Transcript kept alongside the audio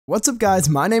What's up guys,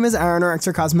 my name is Aaron or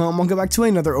XrayCosmo and welcome back to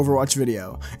another Overwatch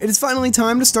video. It is finally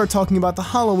time to start talking about the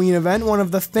Halloween event, one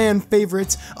of the fan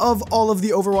favorites of all of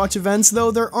the Overwatch events,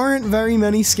 though there aren't very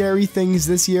many scary things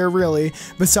this year really,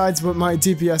 besides what my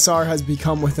DPSR has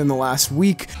become within the last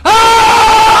week.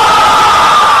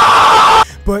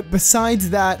 But besides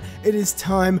that, it is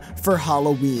time for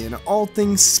Halloween. All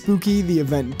things spooky, the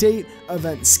event date,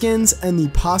 event skins, and the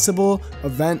possible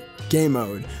event game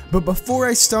mode. But before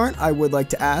I start, I would like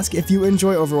to ask, if you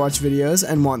enjoy Overwatch videos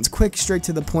and want quick, straight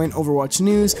to the point Overwatch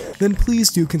news, then please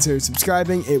do consider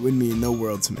subscribing. It would mean the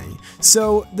world to me.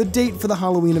 So the date for the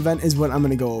Halloween event is what I'm going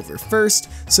to go over first.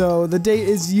 So the date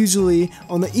is usually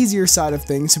on the easier side of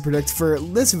things to predict for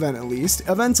this event at least.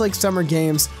 Events like Summer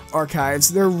Games, Archives,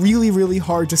 they're really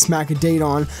hard to smack a date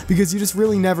on because you just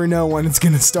really never know when it's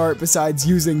going to start besides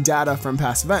using data from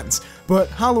past events. But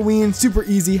Halloween, super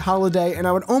easy holiday, and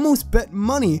I would almost bet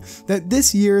money that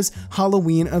this year's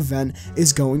Halloween event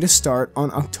is going to start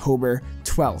on October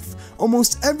 12th.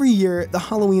 Almost every year, the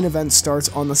Halloween event starts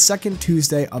on the second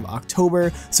Tuesday of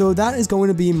October, so that is going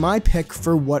to be my pick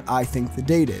for what I think the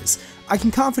date is. I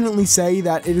can confidently say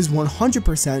that it is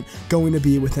 100% going to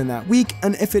be within that week,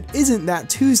 and if it isn't that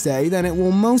Tuesday, then it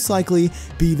will most likely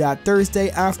be that Thursday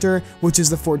after, which is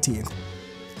the 14th.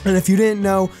 And if you didn't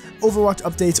know, Overwatch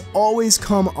updates always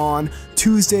come on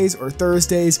Tuesdays or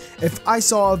Thursdays. If I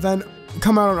saw an event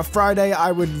come out on a Friday,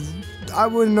 I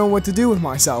wouldn't know what to do with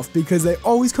myself because they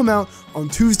always come out on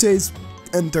Tuesdays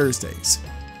and Thursdays.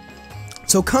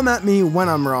 So come at me when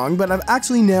I'm wrong, but I've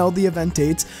actually nailed the event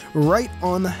dates right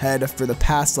on the head for the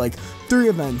past 3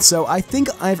 events, so I think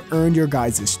I've earned your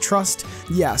guys' trust.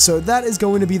 Yeah, so that is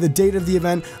going to be the date of the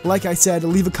event. Like I said,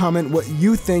 leave a comment what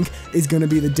you think is going to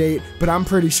be the date, but I'm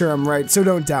pretty sure I'm right, so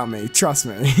don't doubt me, trust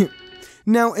me.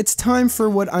 Now, it's time for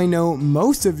what I know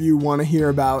most of you want to hear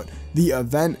about, the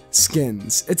event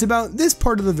skins. It's about this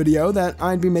part of the video that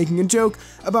I'd be making a joke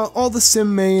about all the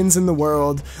sim mains in the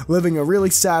world living a really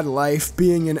sad life,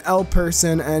 being an L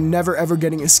person, and never ever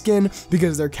getting a skin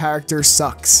because their character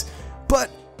sucks.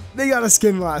 But they got a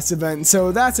skin last event,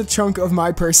 so that's a chunk of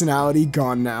my personality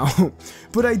gone now.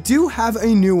 But I do have a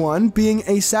new one, being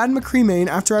a sad McCree main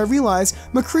after I realized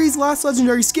McCree's last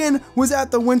legendary skin was at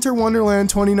the Winter Wonderland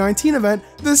 2019 event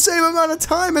the same amount of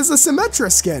time as the Symmetra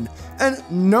skin. And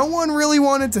no one really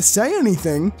wanted to say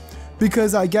anything,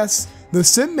 because I guess the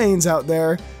sim mains out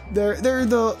there, they're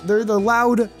the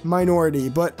loud minority,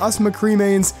 but us McCree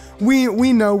mains,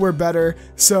 we know we're better,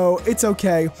 so it's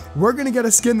okay. We're gonna get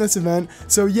a skin this event,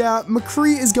 so yeah,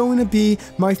 McCree is going to be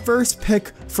my first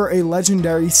pick for a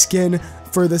legendary skin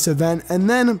for this event, and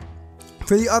then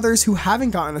for the others who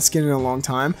haven't gotten a skin in a long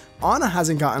time, Ana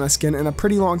hasn't gotten a skin in a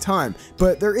pretty long time,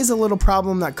 but there is a little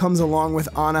problem that comes along with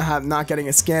Ana not getting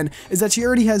a skin, is that she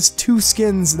already has 2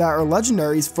 skins that are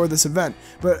legendaries for this event,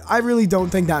 but I really don't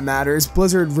think that matters.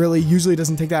 Blizzard really usually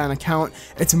doesn't take that into account.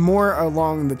 It's more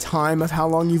along the time of how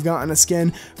long you've gotten a skin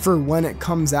for when it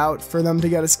comes out for them to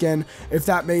get a skin, if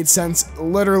that made sense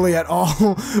literally at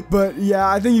all. But yeah,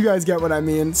 I think you guys get what I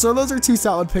mean. So those are 2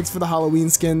 solid picks for the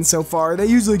Halloween skins so far. They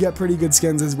usually get pretty good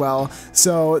skins as well,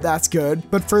 so that's good.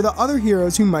 But for the other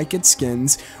heroes who might get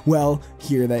skins, well,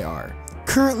 here they are.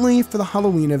 Currently, for the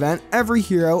Halloween event, every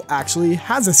hero actually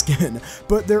has a skin,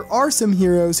 but there are some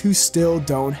heroes who still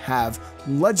don't have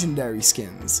legendary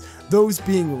skins. Those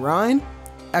being Rein,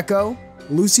 Echo,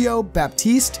 Lucio,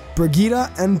 Baptiste, Brigitte,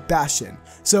 and Bastion.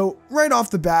 So right off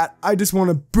the bat, I just want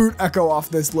to boot Echo off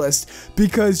this list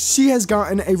because she has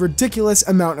gotten a ridiculous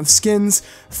amount of skins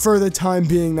for the time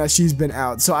being that she's been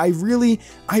out. So I really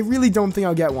don't think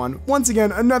I'll get one. Once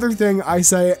again, another thing I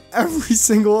say every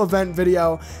single event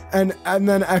video, and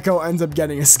then Echo ends up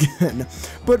getting a skin.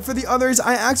 But for the others,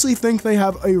 I actually think they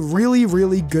have a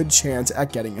really good chance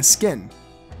at getting a skin.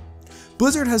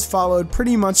 Blizzard has followed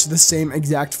pretty much the same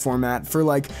exact format for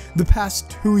the past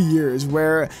 2 years,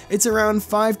 where it's around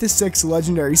 5 to 6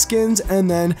 legendary skins and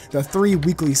then the 3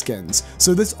 weekly skins.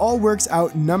 So this all works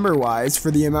out number-wise for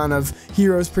the amount of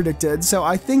heroes predicted, so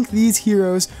I think these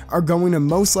heroes are going to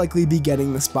most likely be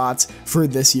getting the spots for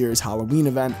this year's Halloween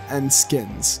event and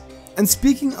skins. And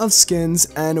speaking of skins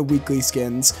and weekly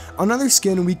skins, another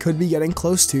skin we could be getting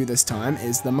close to this time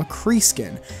is the McCree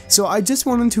skin. So I just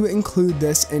wanted to include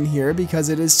this in here because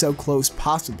it is so close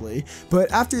possibly, but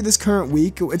after this current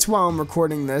week, it's while I'm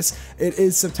recording this, it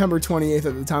is September 28th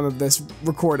at the time of this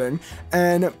recording,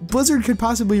 and Blizzard could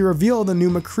possibly reveal the new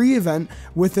McCree event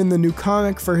within the new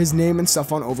comic for his name and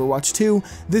stuff on Overwatch 2.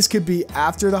 This could be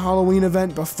after the Halloween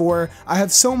event, before. I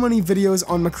have so many videos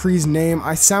on McCree's name,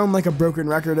 I sound like a broken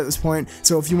record at this point.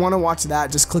 So if you want to watch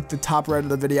that, just click the top right of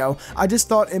the video. I just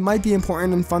thought it might be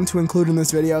important and fun to include in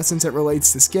this video since it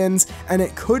relates to skins, and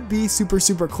it could be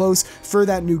super close for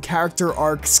that new character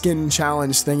arc skin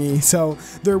challenge thingy. So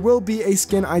there will be a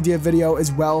skin idea video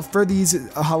as well for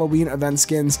these Halloween event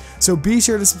skins, so be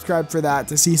sure to subscribe for that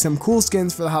to see some cool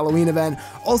skins for the Halloween event.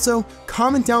 Also,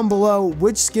 comment down below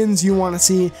which skins you want to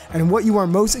see and what you are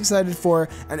most excited for,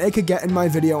 and it could get in my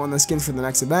video on the skins for the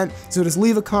next event. So just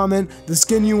leave a comment, the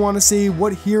skin you want to see,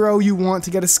 what hero you want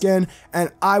to get a skin,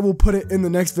 and I will put it in the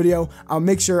next video. I'll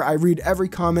make sure I read every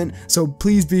comment, so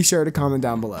please be sure to comment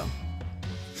down below.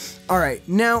 Alright,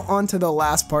 now on to the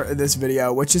last part of this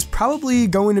video, which is probably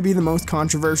going to be the most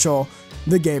controversial,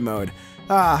 the game mode.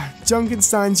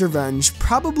 Junkenstein's Revenge,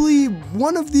 probably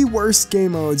one of the worst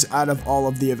game modes out of all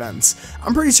of the events.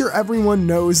 I'm pretty sure everyone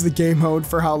knows the game mode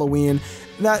for Halloween,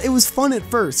 that it was fun at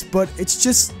first, but it's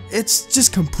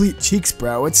just complete cheeks,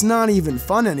 bro. It's not even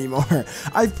fun anymore.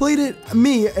 I've played it,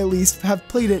 me at least, have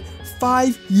played it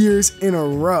 5 years in a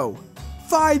row.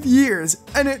 5 years,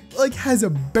 and it has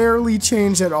barely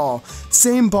changed at all.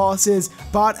 Same bosses,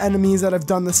 bot enemies that have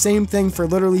done the same thing for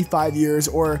literally 5 years,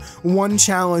 or one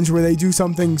challenge where they do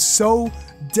something so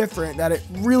different that it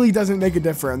really doesn't make a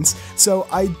difference. So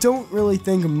I don't really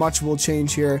think much will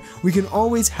change here. We can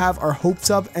always have our hopes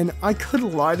up, and I could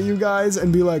lie to you guys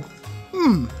and be like,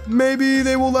 maybe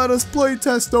they will let us play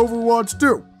test Overwatch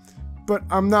 2. But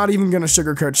I'm not even gonna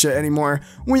sugarcoat shit anymore.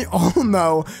 We all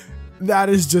know that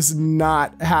is just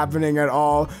not happening at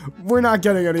all. We're not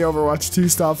getting any Overwatch 2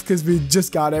 stuff because we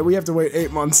just got it. We have to wait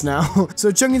 8 months now.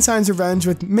 So Junkenstein's Revenge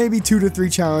with maybe 2 to 3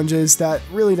 challenges, that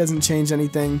really doesn't change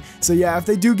anything. So yeah, if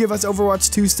they do give us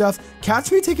Overwatch 2 stuff,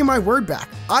 catch me taking my word back.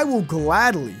 I will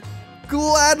gladly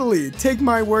take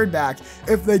my word back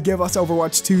if they give us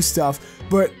Overwatch 2 stuff.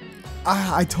 But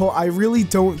I really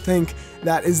don't think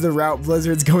that is the route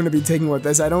Blizzard's going to be taking with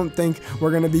this. I don't think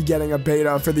we're going to be getting a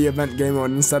beta for the event game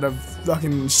mode instead of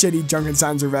fucking shitty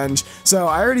Junkenstein's Revenge. So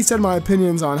I already said my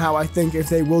opinions on how I think if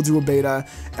they will do a beta,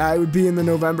 it would be in the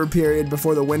November period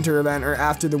before the winter event or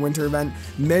after the winter event,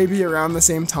 maybe around the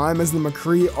same time as the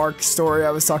McCree arc story I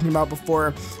was talking about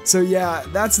before. So yeah,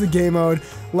 that's the game mode.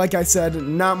 Like I said,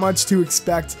 not much to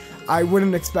expect. I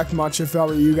wouldn't expect much if I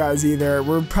were you guys either.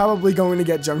 We're probably going to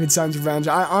get Junkenstein's Revenge.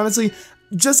 I honestly,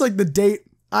 just like the date,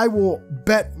 I will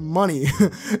bet money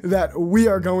that we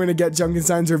are going to get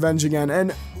Junkenstein's Revenge again.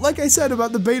 And like I said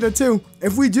about the beta too,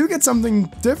 if we do get something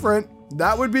different,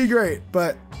 that would be great.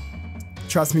 But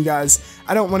trust me guys,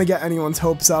 I don't want to get anyone's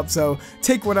hopes up, so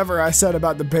take whatever I said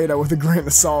about the beta with a grain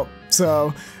of salt.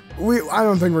 So I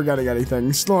don't think we're getting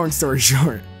anything, long story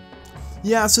short.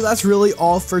 Yeah, so that's really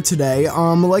all for today.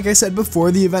 Like I said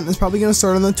before, the event is probably going to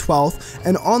start on the 12th,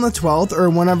 and on the 12th, or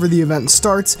whenever the event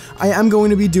starts, I am going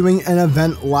to be doing an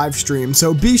event live stream,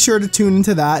 so be sure to tune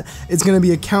into that. It's going to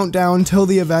be a countdown till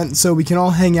the event, so we can all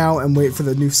hang out and wait for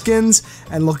the new skins,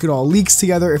 and look at all leaks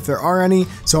together if there are any,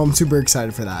 so I'm super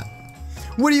excited for that.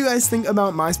 What do you guys think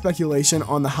about my speculation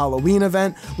on the Halloween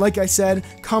event? Like I said,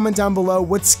 comment down below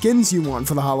what skins you want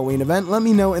for the Halloween event. Let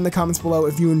me know in the comments below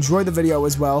if you enjoyed the video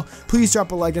as well. Please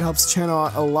drop a like, it helps the channel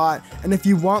out a lot. And if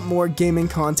you want more gaming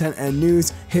content and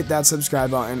news, hit that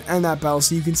subscribe button and that bell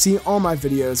so you can see all my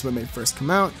videos when they first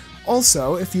come out.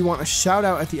 Also, if you want a shout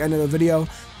out at the end of the video,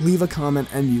 leave a comment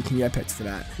and you can get picked for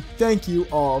that. Thank you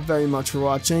all very much for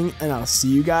watching, and I'll see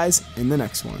you guys in the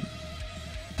next one.